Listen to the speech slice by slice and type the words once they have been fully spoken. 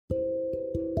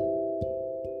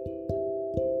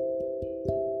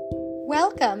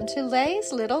Welcome to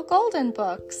Lay's Little Golden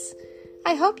Books.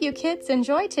 I hope you kids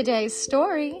enjoy today's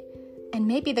story, and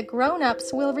maybe the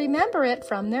grown-ups will remember it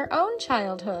from their own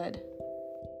childhood.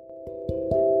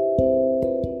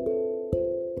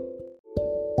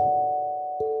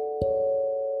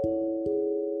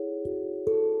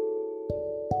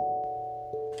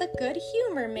 The Good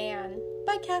Humor Man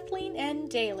by Kathleen N.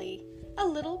 Daly, a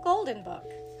little golden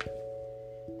book.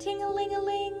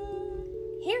 Ting-a-ling-a-ling!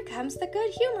 Here comes the Good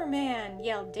Humor Man,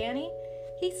 yelled Danny.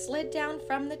 He slid down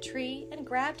from the tree and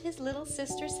grabbed his little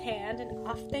sister's hand, and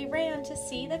off they ran to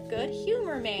see the Good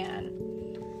Humor Man.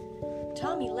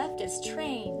 Tommy left his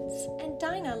trains, and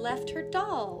Dinah left her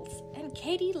dolls, and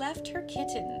Katie left her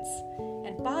kittens,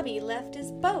 and Bobby left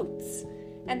his boats,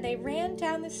 and they ran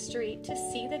down the street to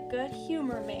see the Good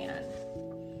Humor Man.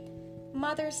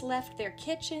 Mothers left their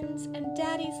kitchens, and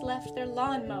daddies left their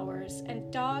lawnmowers,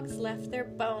 and dogs left their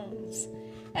bones.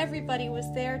 Everybody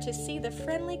was there to see the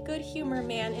friendly Good Humor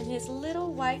Man in his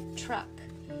little white truck.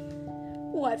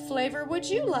 "What flavor would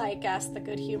you like?" asked the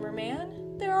Good Humor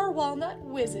Man. "There are walnut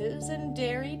whizzes and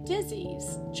dairy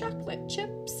dizzies, chocolate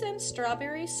chips and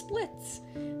strawberry splits.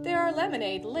 There are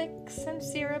lemonade licks and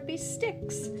syrupy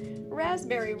sticks,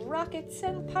 raspberry rockets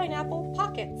and pineapple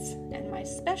pockets. And my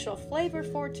special flavor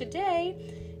for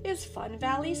today is Fun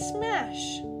Valley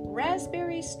Smash,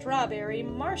 raspberry strawberry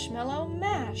marshmallow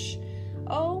mash.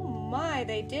 Oh my,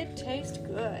 they did taste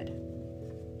good."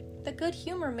 The Good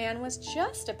Humor Man was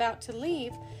just about to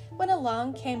leave when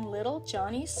along came little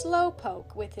Johnny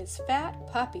Slowpoke with his fat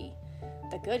puppy.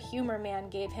 The Good Humor Man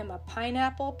gave him a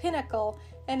pineapple pinnacle,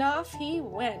 and off he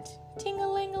went,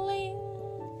 ting-a-ling-a-ling.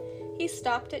 He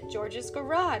stopped at George's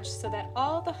garage so that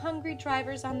all the hungry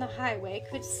drivers on the highway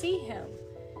could see him.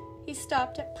 He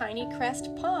stopped at Piney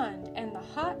Crest Pond, and the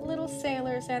hot little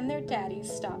sailors and their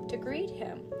daddies stopped to greet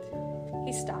him.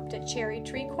 He stopped at Cherry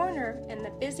Tree Corner, and the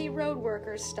busy road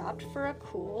workers stopped for a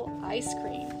cool ice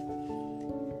cream.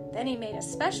 Then he made a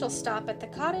special stop at the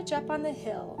cottage up on the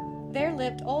hill. There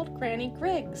lived old Granny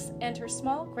Griggs and her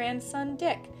small grandson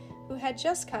Dick, who had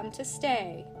just come to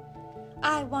stay.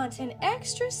 "I want an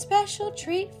extra special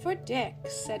treat for Dick,"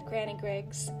 said Granny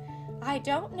Griggs. "I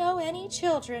don't know any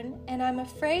children, and I'm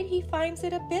afraid he finds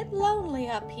it a bit lonely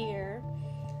up here."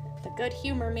 The Good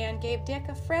Humor Man gave Dick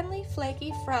a friendly,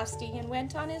 flaky Frosty and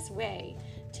went on his way.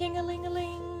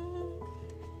 Ting-a-ling-a-ling.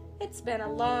 "It's been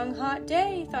a long, hot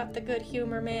day," thought the Good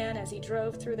Humor Man as he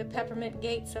drove through the peppermint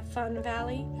gates of Fun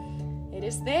Valley. "It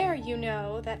is there, you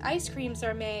know, that ice creams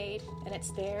are made, and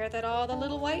it's there that all the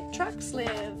little white trucks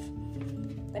live."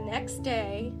 The next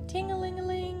day,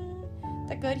 ting-a-ling-a-ling,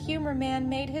 the Good Humor Man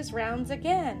made his rounds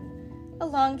again.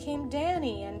 Along came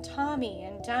Danny and Tommy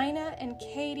and Dinah and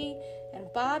Katie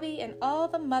and Bobby and all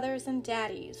the mothers and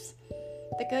daddies.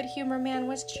 The Good Humor Man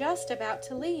was just about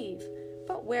to leave,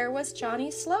 but where was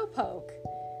Johnny Slowpoke?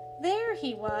 There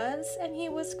he was, and he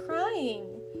was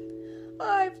crying.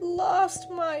 "I've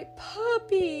lost my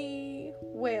puppy,"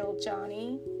 wailed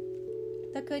Johnny.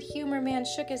 The Good Humor Man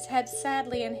shook his head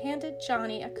sadly and handed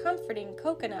Johnny a comforting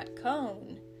coconut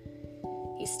cone.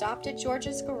 He stopped at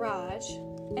George's garage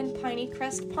and Piney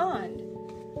Crest Pond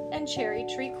and Cherry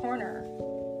Tree Corner.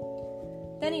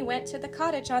 Then he went to the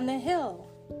cottage on the hill.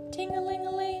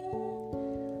 Ting-a-ling-a-ling.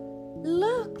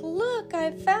 Look,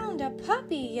 I've found a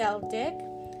puppy," yelled Dick.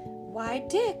 "Why,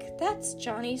 Dick, that's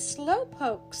Johnny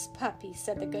Slowpoke's puppy,"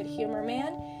 said the Good Humor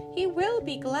Man. "He will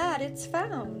be glad it's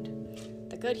found."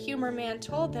 The Good Humor Man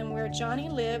told them where Johnny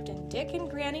lived, and Dick and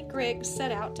Granny Griggs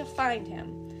set out to find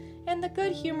him, and the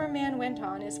Good Humor Man went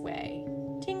on his way.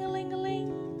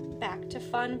 Ting-a-ling-a-ling, back to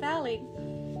Fun Valley.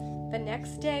 The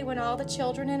next day, when all the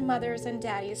children and mothers and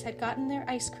daddies had gotten their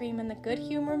ice cream and the Good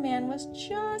Humor Man was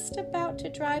just about to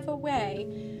drive away,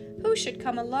 who should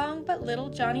come along but little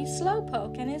Johnny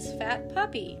Slowpoke and his fat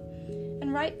puppy?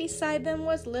 And right beside them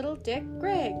was little Dick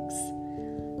Griggs.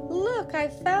 "Look, I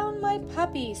found my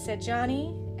puppy," said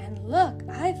Johnny. "And look,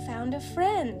 I've found a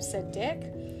friend," said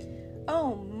Dick.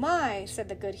 "Oh my," said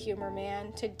the Good Humor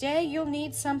Man, "today you'll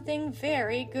need something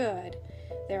very good.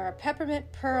 There are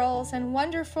peppermint pearls and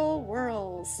wonderful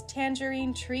whirls,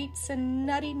 tangerine treats and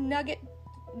nutty nugget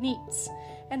meats,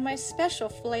 and my special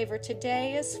flavor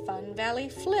today is Fun Valley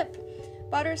Flip,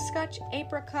 butterscotch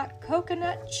apricot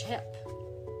coconut chip."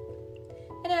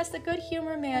 And as the Good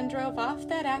Humor Man drove off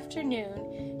that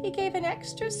afternoon, he gave an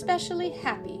extra specially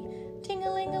happy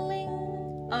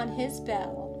ting-a-ling-a-ling on his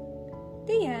bell.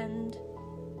 The end.